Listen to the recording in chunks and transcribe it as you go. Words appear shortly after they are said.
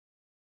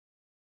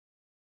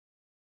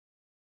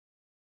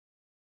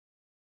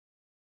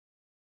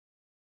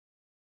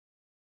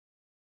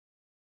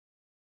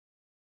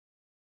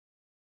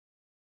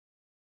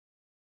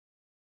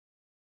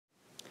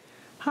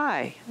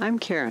Hi, I'm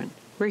Karen.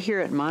 We're here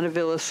at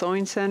Montevilla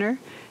Sewing Center,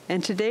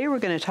 and today we're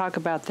going to talk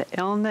about the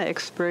Elna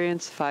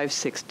eXperience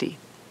 560.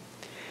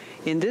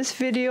 In this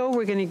video,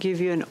 we're going to give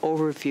you an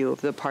overview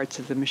of the parts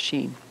of the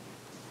machine.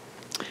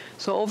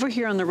 So over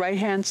here on the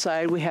right-hand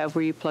side, we have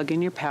where you plug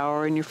in your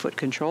power and your foot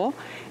control,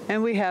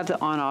 and we have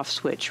the on-off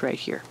switch right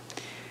here.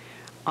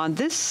 On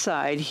this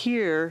side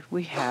here,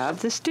 we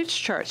have the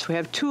stitch charts. We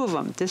have two of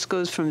them. This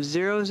goes from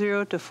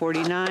 00 to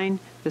 49.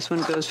 This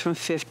one goes from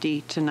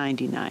 50 to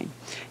 99.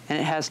 And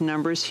it has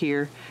numbers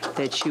here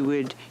that you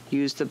would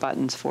use the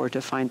buttons for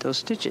to find those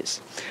stitches.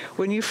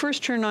 When you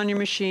first turn on your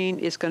machine,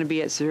 it's going to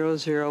be at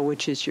 00,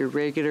 which is your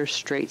regular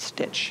straight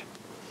stitch.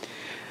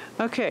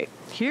 Okay,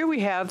 here we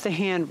have the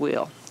hand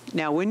wheel.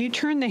 Now when you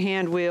turn the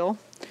hand wheel,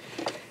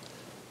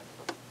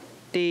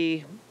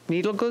 the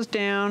needle goes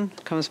down,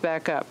 comes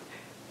back up.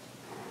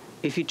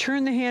 If you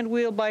turn the hand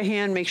wheel by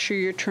hand, make sure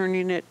you're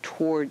turning it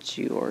towards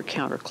you or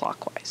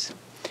counterclockwise.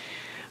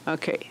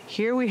 Okay,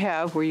 here we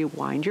have where you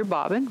wind your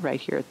bobbin right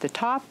here at the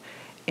top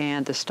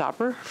and the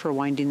stopper for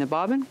winding the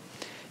bobbin.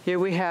 Here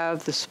we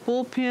have the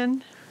spool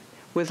pin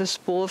with a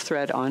spool of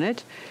thread on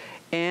it,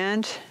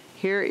 and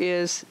here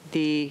is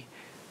the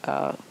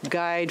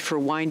guide for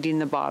winding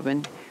the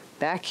bobbin.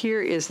 Back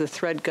here is the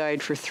thread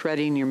guide for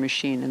threading your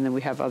machine, and then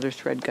we have other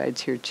thread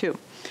guides here too.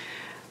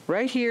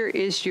 Right here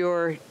is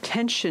your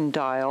tension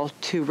dial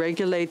to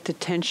regulate the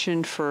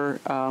tension for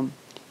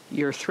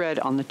your thread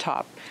on the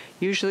top.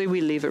 Usually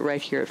we leave it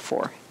right here at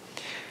 4.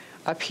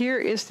 Up here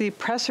is the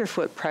presser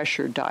foot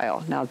pressure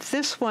dial. Now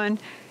this one,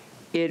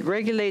 it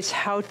regulates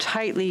how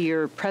tightly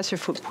your presser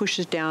foot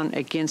pushes down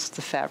against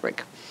the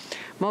fabric.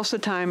 Most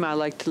of the time I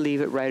like to leave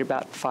it right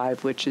about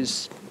 5, which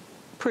is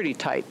pretty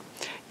tight.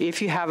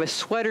 If you have a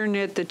sweater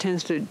knit that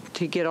tends to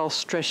get all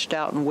stretched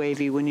out and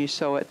wavy when you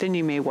sew it, then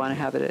you may want to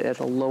have it at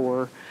a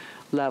lower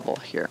level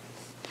here.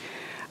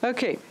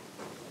 Okay,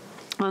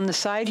 on the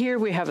side here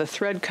we have a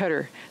thread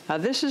cutter. Now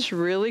this is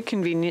really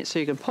convenient, so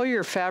you can pull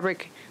your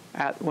fabric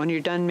out when you're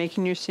done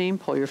making your seam.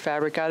 Pull your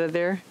fabric out of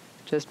there,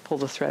 just pull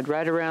the thread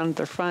right around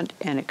the front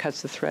and it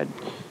cuts the thread.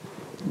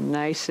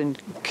 Nice and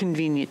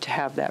convenient to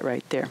have that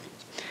right there.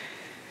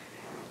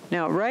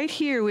 Now right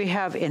here we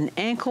have an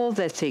ankle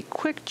that's a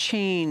quick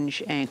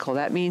change ankle.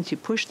 That means you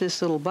push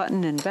this little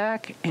button in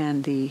back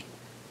and the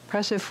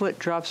presser foot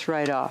drops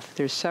right off.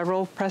 There's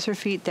several presser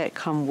feet that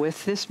come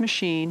with this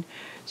machine,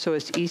 so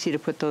it's easy to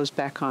put those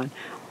back on.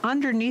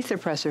 Underneath the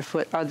presser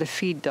foot are the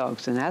feed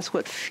dogs, and that's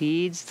what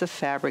feeds the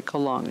fabric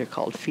along. They're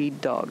called feed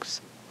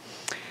dogs.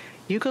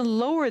 You can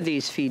lower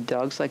these feed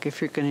dogs, like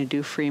if you're going to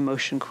do free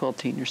motion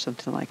quilting or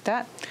something like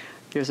that.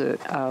 There's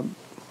a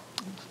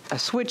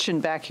switch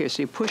in back here,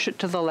 so you push it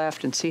to the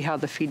left and see how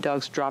the feed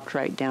dogs dropped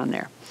right down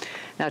there.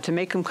 Now to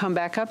make them come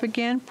back up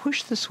again,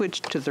 push the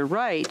switch to the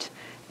right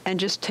and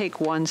just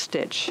take one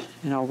stitch.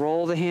 And I'll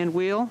roll the hand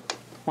wheel,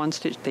 one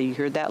stitch. There, you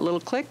heard that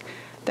little click?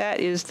 That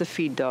is the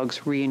feed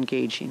dogs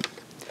re-engaging.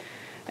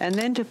 And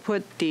then to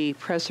put the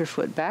presser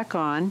foot back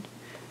on,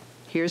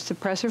 here's the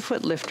presser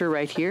foot lifter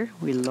right here.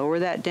 We lower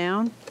that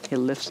down, it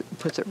lifts it,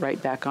 puts it right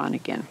back on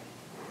again.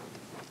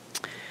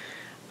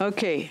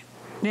 Okay,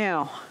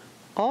 now,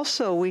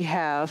 also we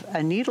have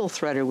a needle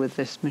threader with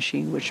this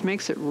machine, which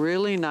makes it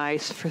really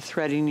nice for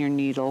threading your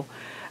needle.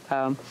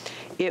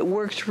 It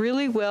works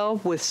really well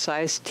with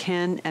size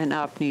 10 and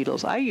up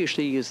needles. I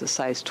usually use a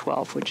size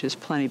 12, which is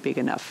plenty big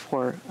enough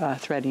for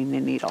threading the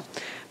needle.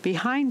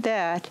 Behind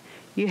that,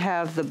 you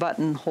have the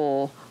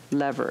buttonhole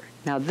lever.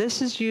 Now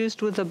this is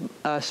used with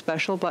a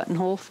special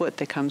buttonhole foot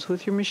that comes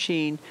with your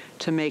machine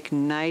to make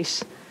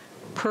nice,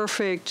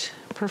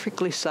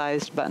 perfectly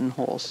sized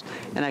buttonholes.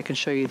 And I can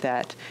show you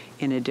that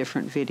in a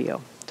different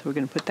video. So we're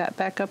going to put that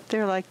back up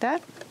there like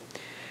that.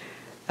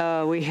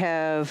 We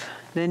have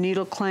the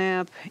needle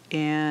clamp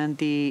and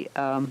the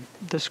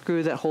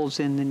screw that holds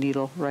in the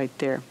needle right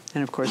there.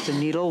 And of course the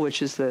needle,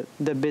 which is the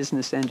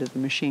business end of the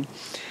machine.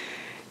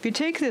 If you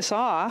take this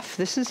off,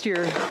 this is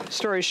your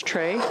storage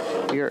tray,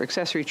 your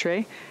accessory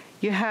tray.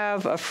 You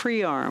have a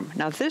free arm.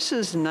 Now this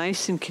is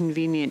nice and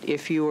convenient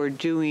if you are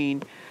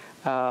doing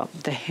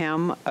the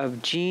hem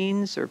of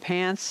jeans or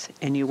pants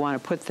and you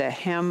want to put the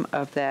hem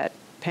of that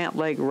pant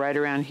leg right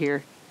around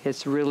here.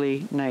 It's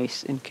really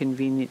nice and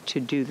convenient to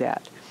do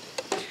that.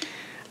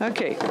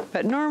 Okay,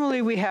 but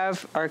normally we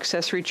have our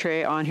accessory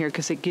tray on here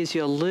because it gives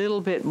you a little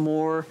bit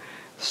more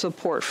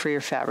support for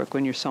your fabric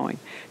when you're sewing.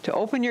 To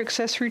open your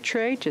accessory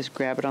tray, just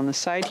grab it on the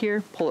side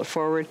here, pull it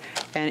forward,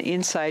 and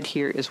inside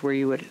here is where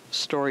you would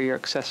store your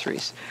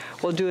accessories.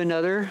 We'll do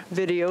another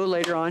video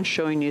later on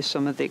showing you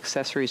some of the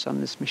accessories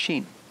on this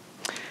machine.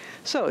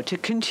 So to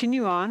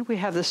continue on, we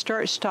have the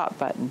start-stop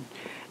button.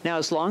 Now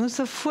as long as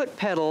the foot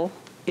pedal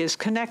is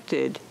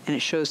connected, and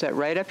it shows that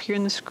right up here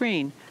in the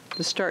screen,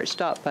 the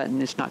start-stop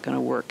button is not going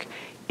to work.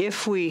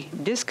 If we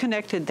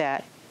disconnected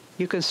that,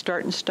 you can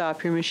start and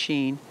stop your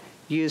machine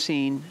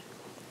using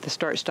the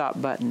start-stop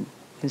button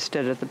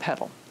instead of the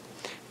pedal.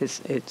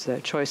 It's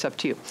a choice up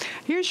to you.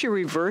 Here's your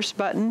reverse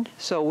button.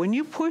 So when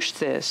you push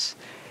this,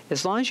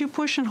 as long as you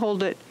push and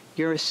hold it,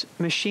 your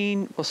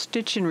machine will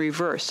stitch in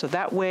reverse. So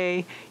that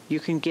way you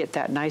can get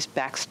that nice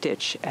back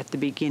stitch at the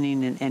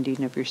beginning and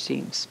ending of your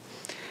seams.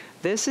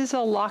 This is a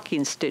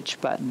locking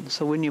stitch button.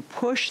 So when you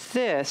push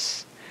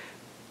this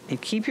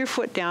and keep your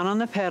foot down on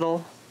the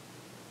pedal,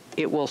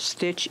 it will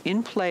stitch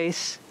in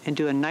place and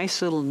do a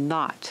nice little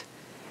knot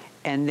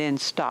and then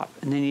stop.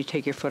 And then you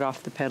take your foot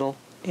off the pedal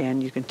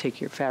and you can take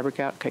your fabric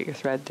out, cut your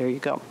thread, there you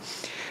go.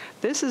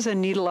 This is a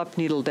needle up,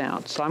 needle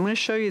down. So I'm going to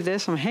show you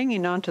this. I'm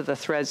hanging on to the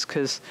threads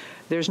because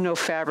there's no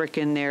fabric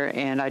in there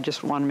and I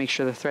just want to make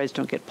sure the threads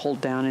don't get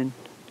pulled down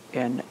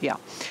and yeah.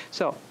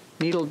 So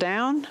needle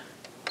down,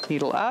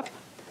 needle up,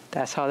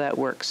 that's how that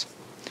works.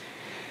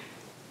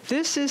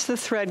 This is the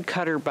thread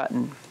cutter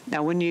button.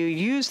 Now when you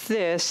use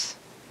this,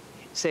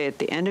 say at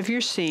the end of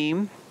your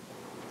seam,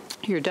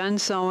 you're done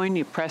sewing,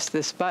 you press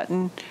this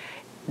button,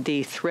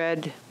 the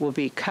thread will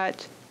be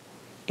cut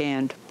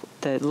and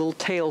the little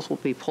tails will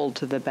be pulled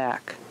to the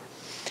back.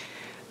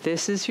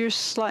 This is your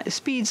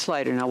speed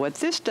slider. Now what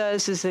this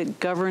does is it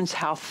governs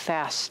how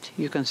fast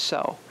you can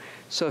sew.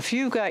 So if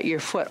you've got your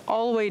foot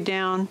all the way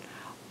down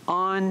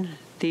on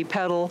the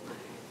pedal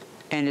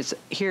and it's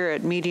here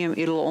at medium,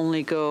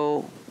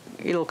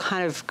 it'll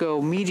kind of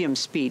go medium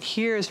speed.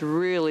 Here is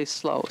really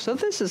slow. So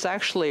this is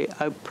actually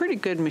a pretty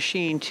good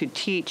machine to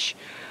teach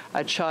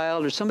a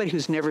child or somebody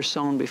who's never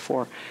sewn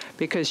before,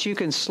 because you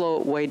can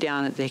slow it way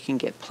down and they can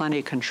get plenty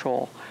of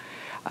control.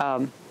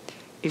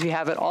 If you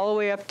have it all the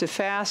way up to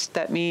fast,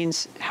 that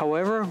means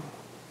however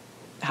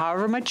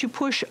much you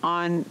push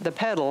on the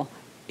pedal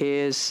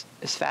is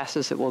as fast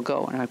as it will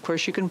go. And of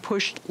course you can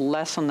push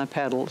less on the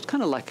pedal. It's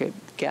kind of like a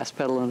gas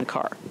pedal in a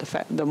car.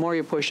 The more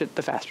you push it,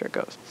 the faster it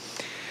goes.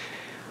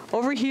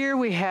 Over here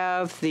we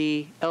have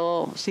the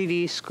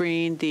LCD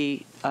screen,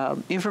 the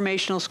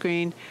informational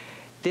screen.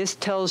 This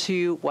tells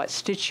you what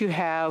stitch you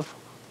have,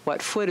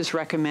 what foot is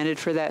recommended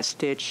for that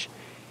stitch,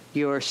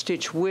 your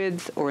stitch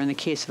width, or in the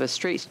case of a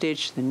straight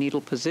stitch, the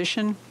needle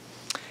position.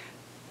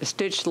 The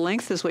stitch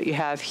length is what you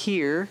have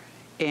here,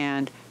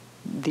 and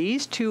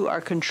these two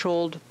are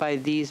controlled by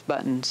these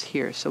buttons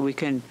here. So we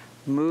can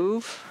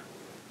move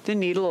the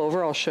needle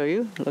over. I'll show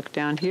you. Look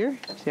down here.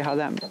 See how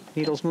that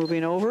needle's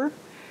moving over?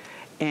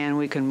 And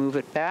we can move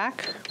it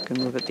back. We can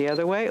move it the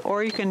other way,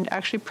 or you can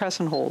actually press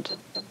and hold,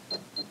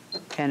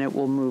 and it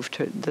will move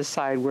to the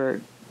side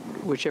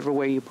whichever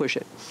way you push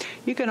it.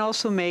 You can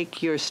also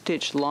make your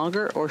stitch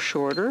longer or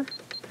shorter.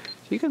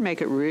 So you can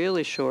make it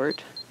really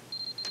short,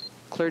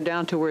 clear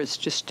down to where it's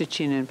just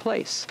stitching in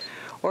place.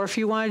 Or if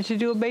you wanted to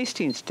do a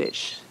basting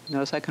stitch,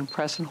 notice I can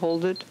press and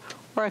hold it,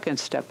 or I can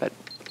step it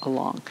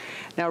along.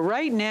 Now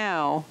right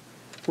now,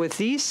 with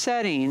these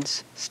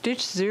settings,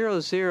 stitch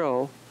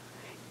 00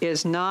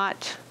 is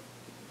not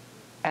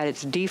at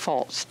its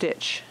default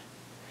stitch.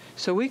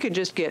 So we could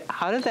just get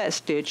out of that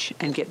stitch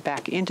and get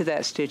back into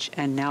that stitch,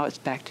 and now it's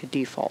back to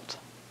default.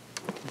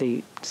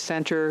 The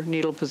center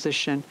needle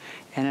position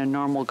and a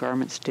normal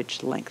garment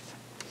stitch length.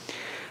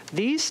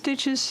 These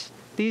stitches,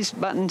 these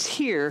buttons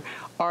here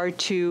are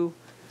to,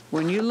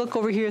 when you look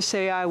over here,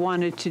 say I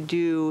wanted to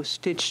do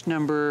stitch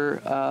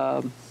number,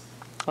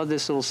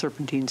 this little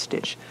serpentine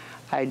stitch.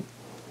 I'd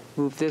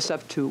move this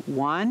up to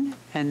 1,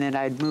 and then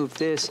I'd move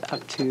this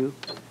up to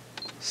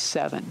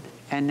 7.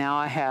 And now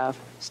I have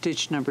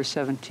stitch number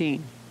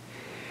 17.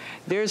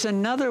 There's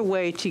another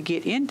way to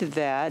get into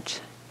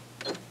that,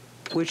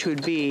 which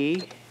would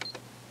be,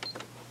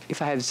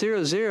 if I have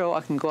 0, 0,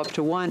 I can go up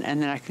to 1, and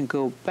then I can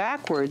go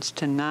backwards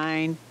to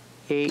 9,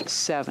 8,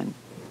 7.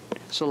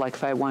 So like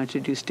if I wanted to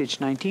do stitch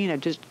 19,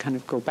 I'd just kind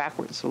of go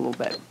backwards a little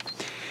bit.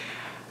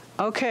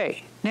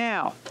 Okay,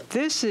 now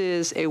this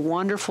is a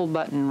wonderful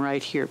button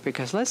right here,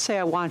 because let's say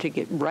I wanted to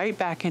get right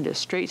back into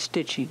straight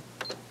stitching.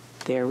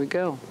 There we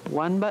go.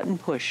 One button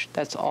push.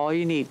 That's all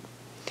you need.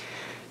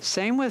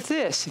 Same with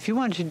this. If you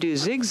wanted to do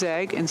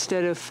zigzag,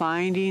 instead of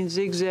finding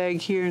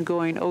zigzag here and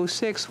going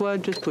 06, well,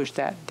 just push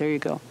that. There you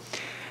go.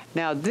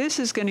 Now this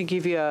is going to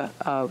give you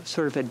a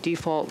sort of a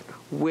default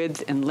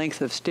width and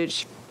length of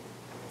stitch,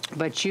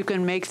 but you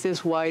can make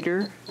this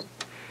wider.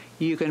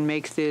 You can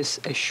make this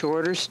a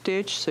shorter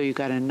stitch, so you've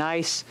got a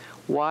nice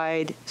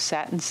wide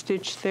satin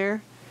stitch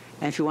there.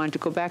 And if you wanted to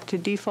go back to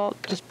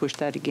default, just push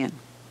that again.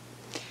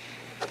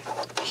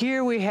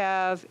 Here we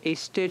have a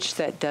stitch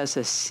that does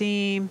a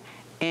seam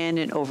and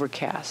an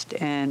overcast.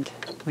 And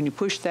when you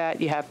push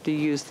that, you have to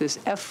use this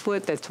F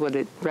foot. That's what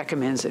it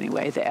recommends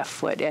anyway, the F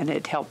foot. And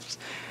it helps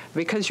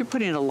because you're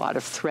putting a lot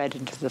of thread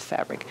into the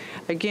fabric.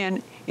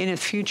 Again, in a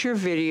future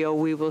video,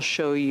 we will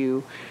show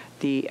you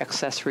the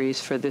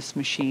accessories for this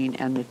machine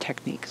and the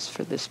techniques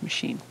for this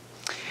machine.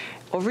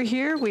 Over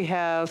here, we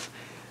have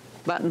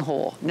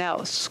buttonhole.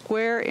 Now,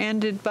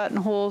 square-ended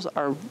buttonholes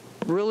are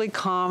really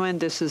common.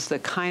 This is the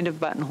kind of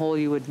buttonhole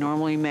you would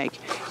normally make.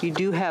 You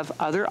do have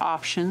other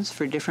options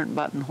for different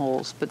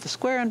buttonholes, but the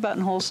square-end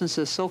buttonhole, since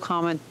it's so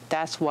common,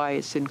 that's why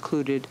it's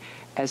included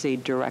as a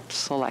direct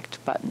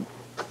select button.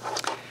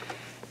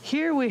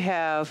 Here we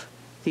have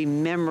the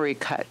memory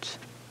cut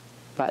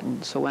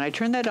button. So when I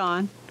turn that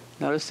on,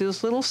 notice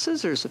those little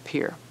scissors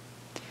appear.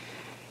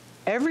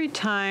 Every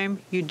time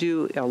you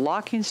do a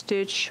locking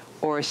stitch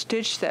or a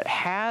stitch that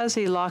has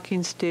a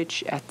locking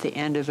stitch at the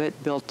end of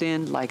it built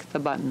in, like the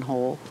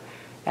buttonhole,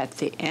 at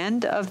the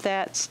end of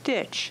that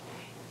stitch,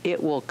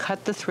 it will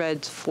cut the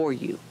threads for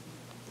you.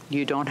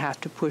 You don't have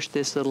to push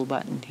this little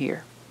button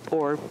here,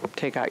 or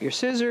take out your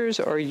scissors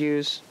or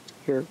use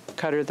your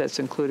cutter that's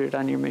included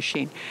on your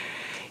machine.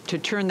 To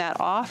turn that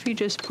off, you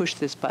just push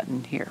this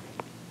button here.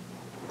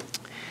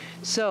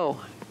 So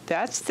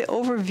that's the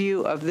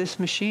overview of this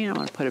machine. I'm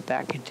going to put it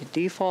back into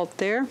default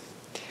there.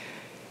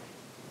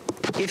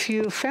 If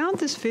you found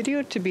this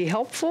video to be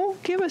helpful,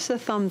 give us a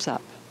thumbs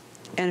up.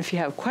 And if you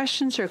have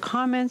questions or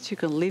comments, you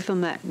can leave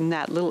them in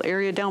that little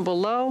area down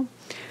below.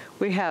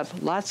 We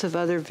have lots of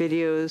other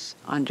videos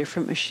on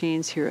different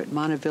machines here at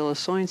Montevilla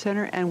Sewing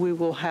Center, and we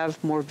will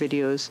have more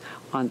videos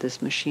on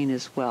this machine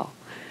as well.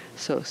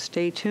 So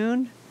stay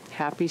tuned.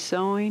 Happy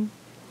sewing.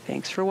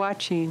 Thanks for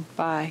watching.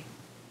 Bye.